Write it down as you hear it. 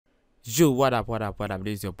Yo, what up?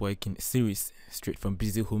 This is your boy King Series, straight from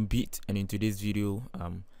Busy Home Beat, and in today's video,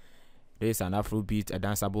 there's an Afro beat, a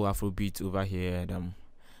danceable Afro beat over here, and I'm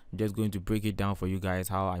just going to break it down for you guys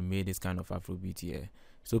how I made this kind of Afro beat here.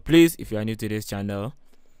 So please, if you are new to this channel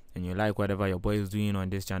and you like whatever your boy is doing on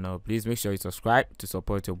this channel, please make sure you subscribe to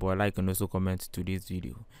support your boy, like and also comment to this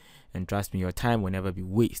video. And trust me, your time will never be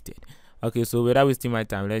wasted. Okay, so without wasting my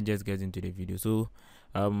time, let's just get into the video. So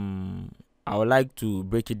I would like to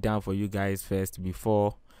break it down for you guys first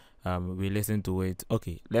before we listen to it.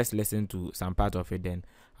 Okay, let's listen to some part of it, then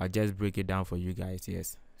I'll just break it down for you guys.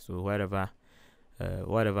 Yes, so whatever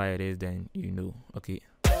it is, then you know. Okay.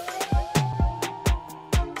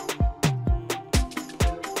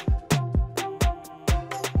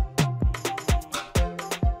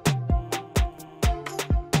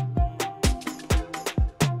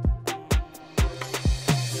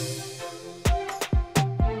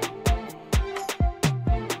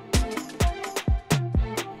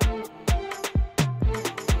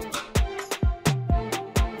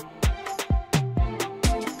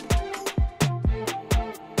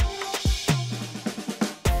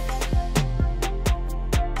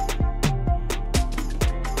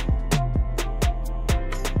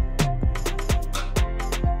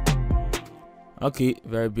 Okay,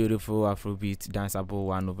 very beautiful Afrobeat danceable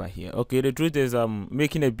one over here. Okay, the truth is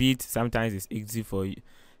making a beat sometimes is easy for you,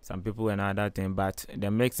 some people and other thing, but the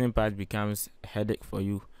mixing part becomes a headache for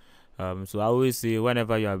you. So I always say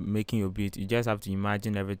whenever you are making your beat, you just have to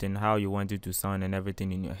imagine everything, how you want it to sound and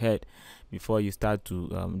everything in your head before you start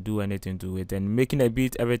to do anything to it. And making a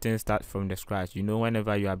beat, everything starts from the scratch. You know,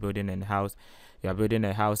 whenever you are building a house,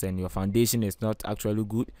 and your foundation is not actually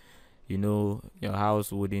good, you know, your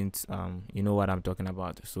house wouldn't you know what I'm talking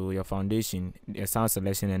about. So your foundation, the sound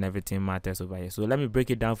selection and everything matters over here. So let me break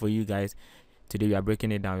it down for you guys. Today we are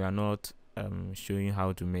breaking it down. We are not showing you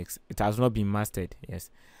how to mix. It has not been mastered. Yes,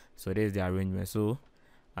 so this is the arrangement. So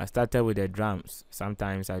I started with the drums.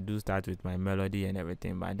 Sometimes I do start with my melody and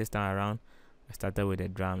everything, but this time around I started with the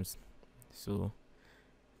drums. So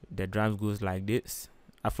the drums goes like this: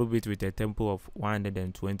 Afrobeat with a tempo of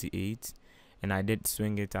 128, and I did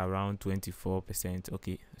swing it around 24%.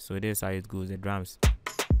 Okay, so this is how it goes, the drums.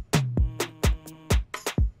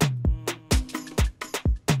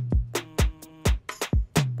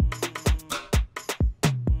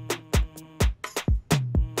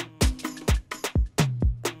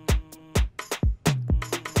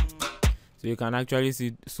 So you can actually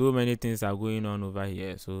see so many things are going on over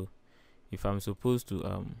here. So if I'm supposed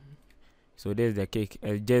to so there's the kick,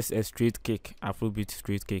 just a straight kick, Afrobeat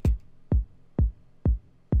straight kick.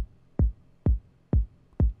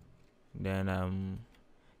 Then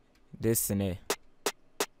this snare.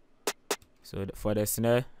 So for the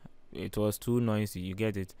snare, it was too noisy, you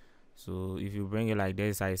get it. So if you bring it like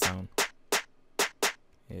this, I sound.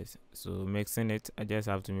 Yes, so mixing it, I just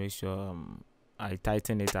have to make sure I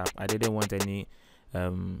tighten it up. I didn't want any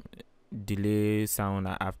delay sound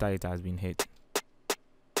after it has been hit.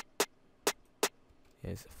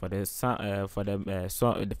 Yes, for the sound for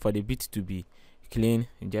the beat to be clean,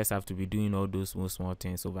 you just have to be doing all those small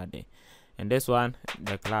things over there. And this one,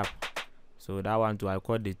 the clap, so that one too, I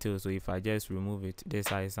caught the tail. So if I just remove it, this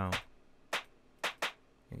how it sound,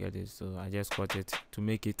 you get it. So I just cut it to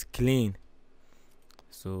make it clean.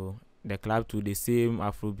 So the clap to the same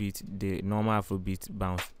Afrobeat, the normal Afrobeat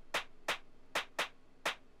bounce.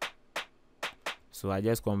 So I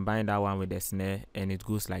just combine that one with the snare and it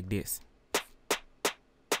goes like this.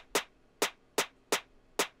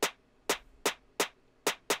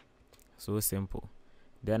 So simple.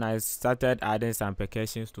 Then I started adding some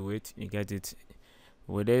percussions to it, you get it.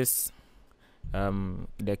 With this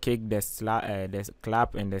the kick, the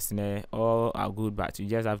clap and the snare all are good, but you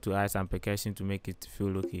just have to add some percussion to make it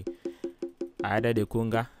feel okay. I added the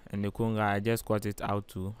conga, and the conga I just cut it out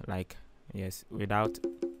to, like, yes, without,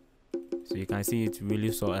 so you can see it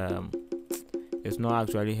really, so it's not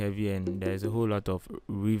actually heavy and there's a whole lot of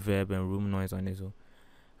reverb and room noise on it. So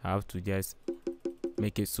I have to just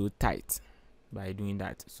make it so tight by doing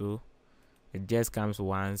that. So it just comes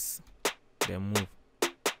once, then move.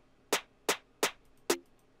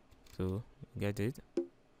 So get it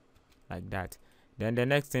like that. Then the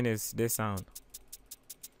next thing is this sound,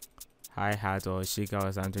 hi-hat or shaker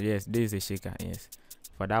or something. Yes, this is a shaker. Yes,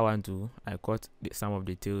 for that one too, I cut some of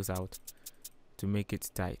the tails out to make it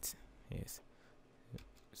tight. Yes,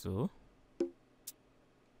 so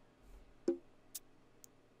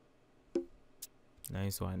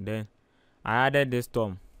nice one. Then I added this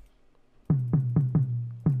tom.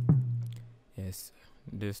 Yes,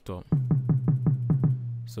 this tom.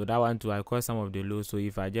 So that one too, I cut some of the low. So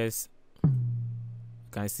if I just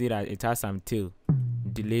can see that it has some tail,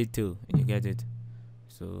 delay tail. You get it?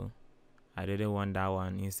 So I didn't want that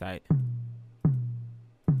one inside.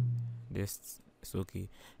 This is okay.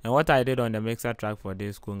 And what I did on the mixer track for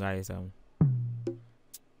this conga is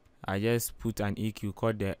I just put an EQ,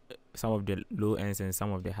 caught the some of the low ends and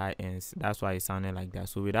some of the high ends. That's why it sounded like that.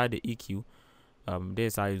 So without the EQ,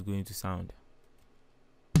 this is how it's going to sound.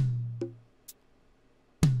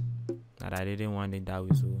 But I didn't want it that way,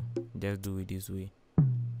 so just do it this way.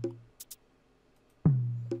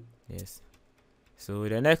 Yes. So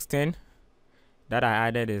the next thing that I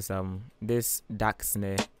added is this dark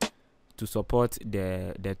snare to support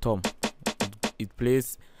the tom. It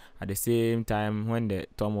plays at the same time when the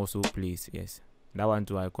tom also plays. Yes, that one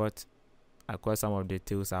too. I cut some of the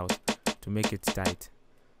tails out to make it tight.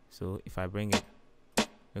 So if I bring it,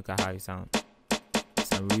 look at how it sounds.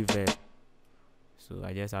 Some reverb. So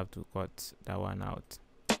I just have to cut that one out.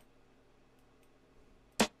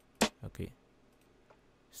 Okay.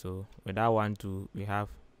 So with that one too, we have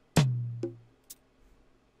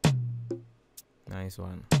nice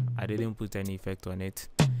one. I didn't put any effect on it,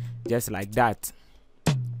 just like that.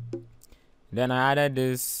 Then I added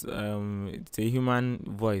this. It's a human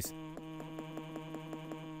voice.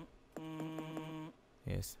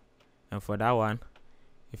 Yes, and for that one,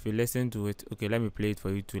 if you listen to it, okay, let me play it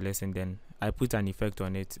for you to listen. Then I put an effect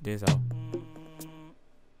on it. This how.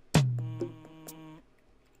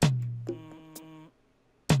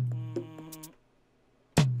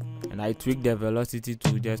 And I tweak the velocity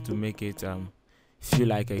too, just to make it feel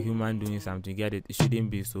like a human doing something. Get it? It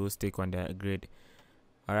shouldn't be so stick on the grid.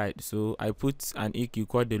 Alright, so I put an EQ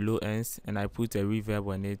called the low ends, and I put a reverb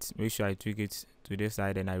on it. Make sure I tweak it to this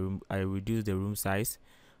side, and I reduce the room size.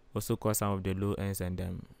 Also call some of the low ends, and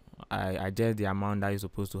then I adjust the amount that is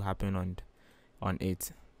supposed to happen on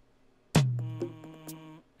it.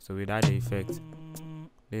 So without the effect,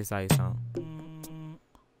 this is how it sounds.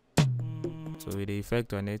 So with the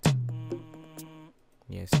effect on it,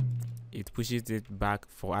 yes, it pushes it back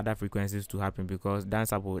for other frequencies to happen, because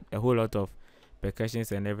dance about a whole lot of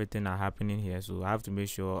percussions and everything are happening here. So I have to make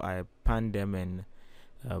sure I pan them and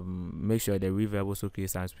make sure the reverb also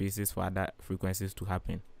creates some spaces for other frequencies to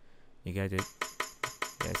happen. You get it?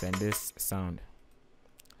 Yes, and this sound.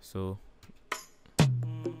 So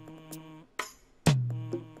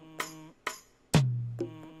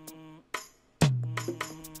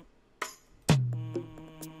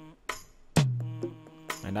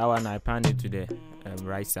and that one I panned it to the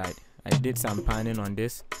right side. I did some panning on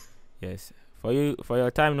this. Yes, for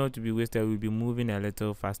your time not to be wasted, we'll be moving a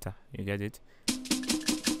little faster. You get it?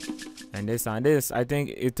 And this sound, this I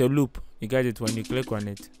think it's a loop. You get it when you click on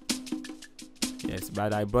it. Yes,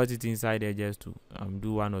 but I brought it inside there just to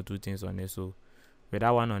do one or two things on it. So with that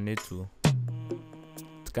one on it too,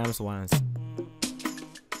 it comes once.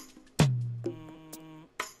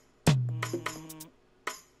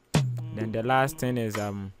 Then the last thing is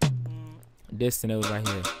this thing over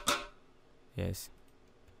here. Yes.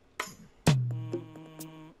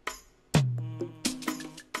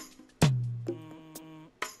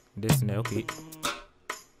 This snare, okay.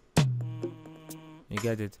 You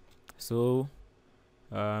get it? So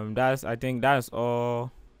I think that's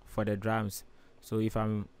all for the drums. So if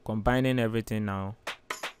I'm combining everything now,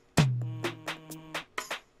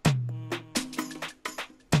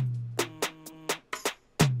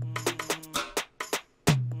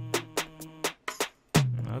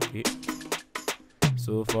 okay.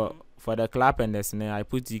 So for the clap and the snare, I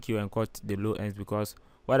put EQ and cut the low ends, because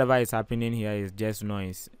whatever is happening here is just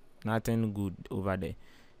noise, nothing good over there.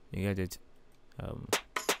 You get it?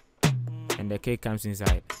 And the cake comes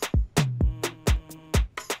inside.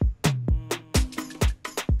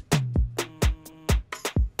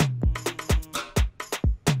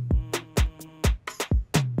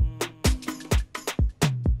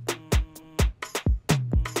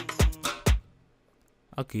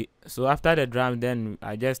 Okay, so after the drum, then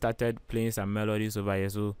I just started playing some melodies over here.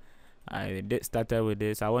 So I started with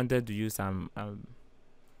this. I wanted to use some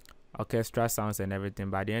orchestra sounds and everything,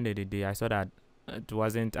 but at the end of the day, I saw that it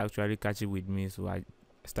wasn't actually catchy with me, so I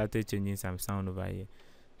started changing some sound over here.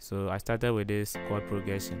 So I started with this chord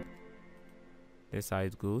progression. That's how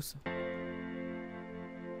it goes.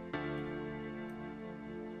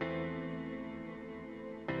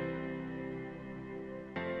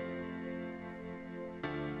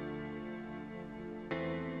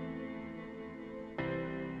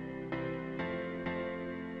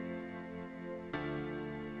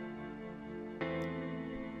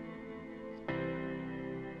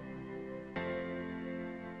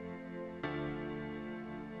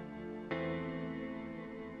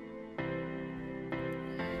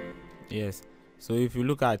 Yes, So if you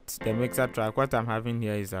look at the mixer track, what I'm having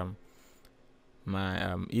here is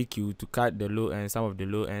my EQ to cut the low end, some of the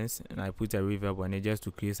low ends, and I put a reverb on it just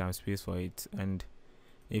to create some space for it. And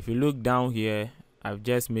if you look down here, I've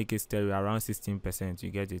just make it stereo around 16%. You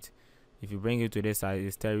get it? If you bring it to this side,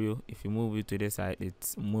 it's stereo. If you move it to this side,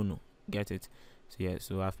 it's mono. Get it? So yeah,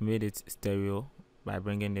 so I've made it stereo by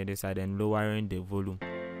bringing it this side and lowering the volume.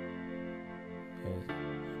 Yes.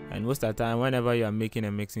 And most of the time, whenever you are making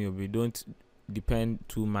a mixing, you don't depend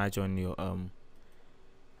too much on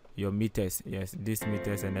your meters. Yes, these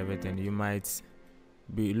meters and everything. You might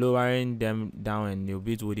be lowering them down and your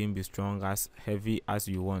beat wouldn't be strong as heavy as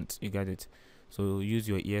you want. You get it? So use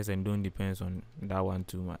your ears and don't depend on that one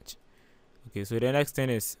too much. Okay, so the next thing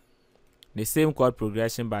is the same chord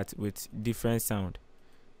progression but with different sound.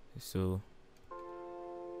 So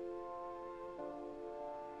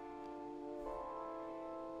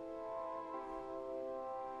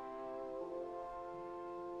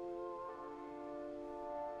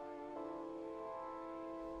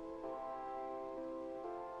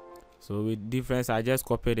with difference, I just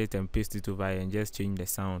copied it and pasted it over and just change the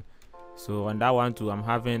sound. So on that one too, I'm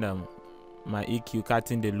having my EQ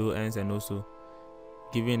cutting the low ends and also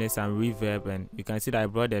giving it some reverb, and you can see that I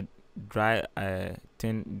brought the dry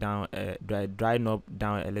thing down, dry knob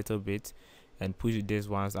down a little bit and push this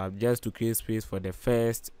ones up just to create space for the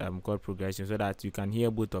first chord progression so that you can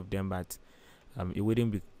hear both of them, but it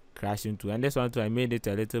wouldn't be crashing too. And this one too, I made it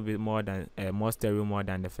a little bit more than more stereo more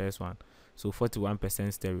than the first one. So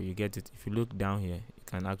 41% stereo, you get it? If you look down here, you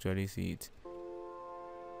can actually see it.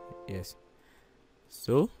 Yes.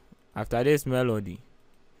 So after this melody,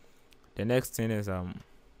 the next thing is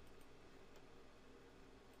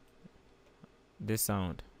this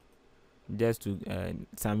sound, just to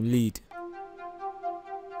some lead.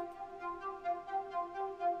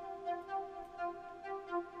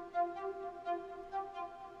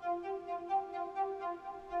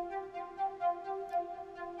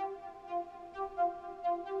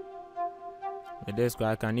 With this,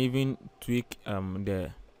 I can even tweak the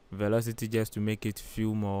velocity just to make it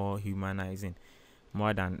feel more humanizing,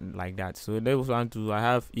 more than like that. So this one too, I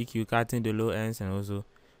have EQ cutting the low ends and also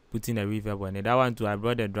putting a reverb on it. That one too, I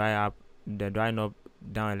brought the dry knob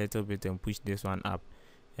down a little bit and push this one up,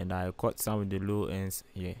 and I cut some of the low ends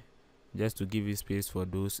here just to give you space for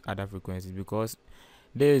those other frequencies, because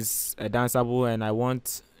this is a danceable and I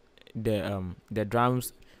want the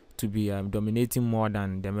drums to be dominating more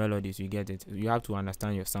than the melodies. You get it? You have to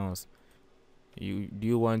understand your sounds. Do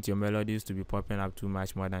you want your melodies to be popping up too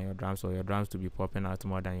much more than your drums, or your drums to be popping out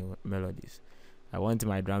more than your melodies? I want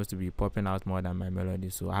my drums to be popping out more than my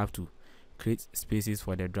melodies, so I have to create spaces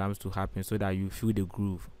for the drums to happen so that you feel the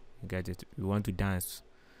groove. You get it? You want to dance.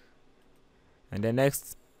 And the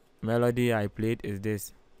next melody I played is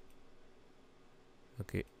this.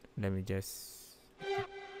 Okay, let me just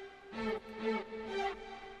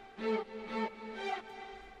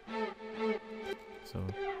so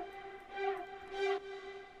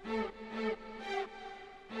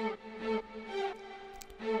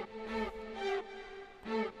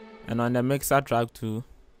and on the mixer track too,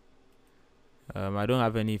 I don't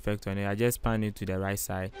have any effect on it. I just pan it to the right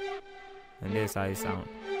side, and this is how it sounds.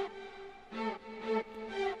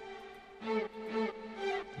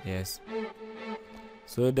 Yes.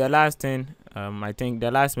 So the last thing, I think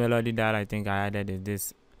the last melody that I think I added is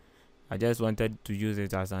this. I just wanted to use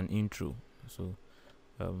it as an intro. So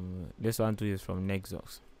this one too is from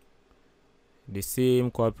Nexus. The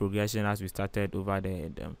same chord progression as we started over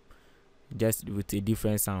the just with a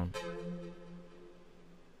different sound.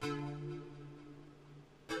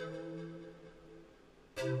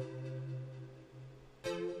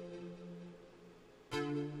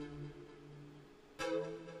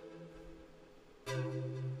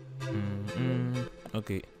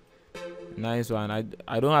 Okay, nice one.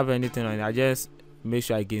 I don't have anything on it. I just make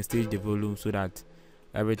sure I can stage the volume so that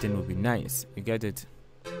everything will be nice. You get it?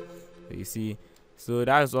 So you see, so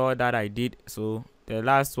that's all that I did. So the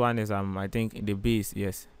last one is I think the bass.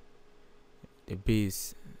 Yes, the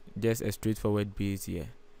bass, just a straightforward bass here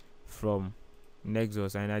from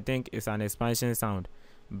Nexus, and I think it's an expansion sound,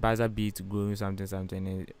 buzzer beat growing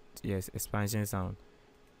something. Yes, expansion sound.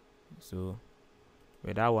 So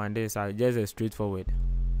with that one, this is just a straightforward.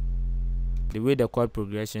 The way the chord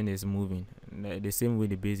progression is moving, the same way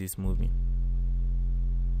the bass is moving.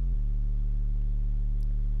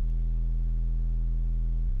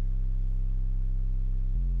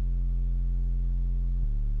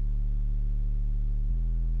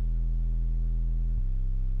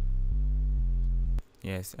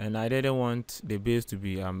 Yes, and I didn't want the bass to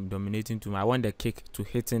be dominating too much. I want the kick to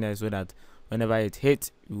hit in there so that whenever it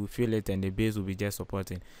hits, you will feel it and the bass will be just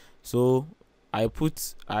supporting. So I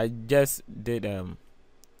just did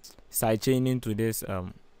side chaining to this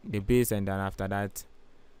the bass, and then after that,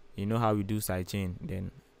 you know how we do side chain.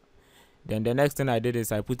 Then the next thing I did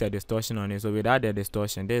is I put a distortion on it. So without the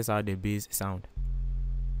distortion, this is how the bass sound.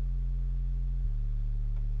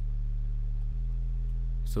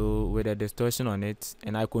 So with a distortion on it,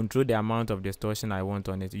 and I control the amount of distortion I want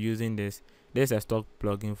on it using this is a stock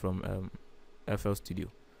plugin from FL Studio.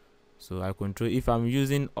 So I control, if I'm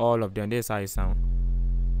using all of them, this is how it sound.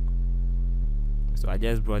 So I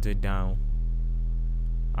just brought it down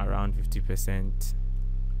around 50%,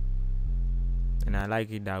 and I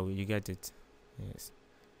like it that way. You get it? Yes,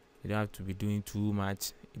 you don't have to be doing too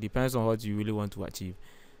much. It depends on what you really want to achieve.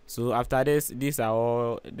 So after this, these are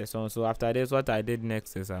all the songs. So after this, what I did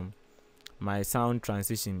next is my sound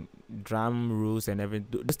transition, drum rolls and everything.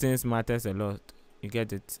 Those things matters a lot. You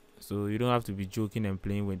get it? So you don't have to be joking and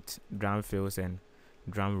playing with drum fills and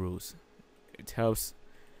drum rolls. It helps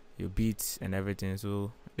your beats and everything.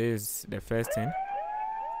 So this is the first thing.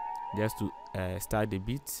 Just to start the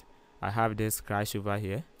beat, I have this crash over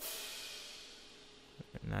here.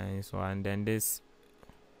 Nice one. Then this.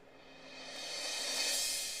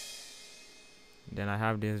 Then I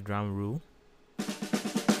have this drum roll.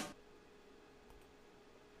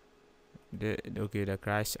 The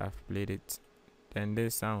crash, I've played it. Then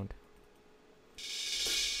this sound.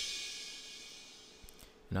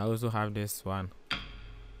 And I also have this one.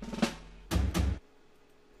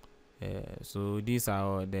 So these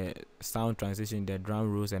are the sound transition, the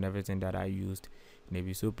drum rolls and everything that I used.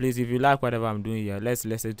 Maybe so please, if you like whatever I'm doing here, let's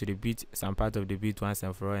listen to the beat, some part of the beat once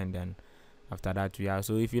and for all, and then after that we are.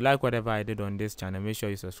 So if you like whatever I did on this channel, make sure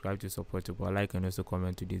you subscribe to support it, or like and also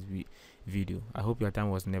comment to this video. I hope your time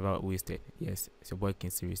was never wasted. Yes, it's your boy King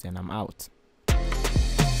Series, and I'm out.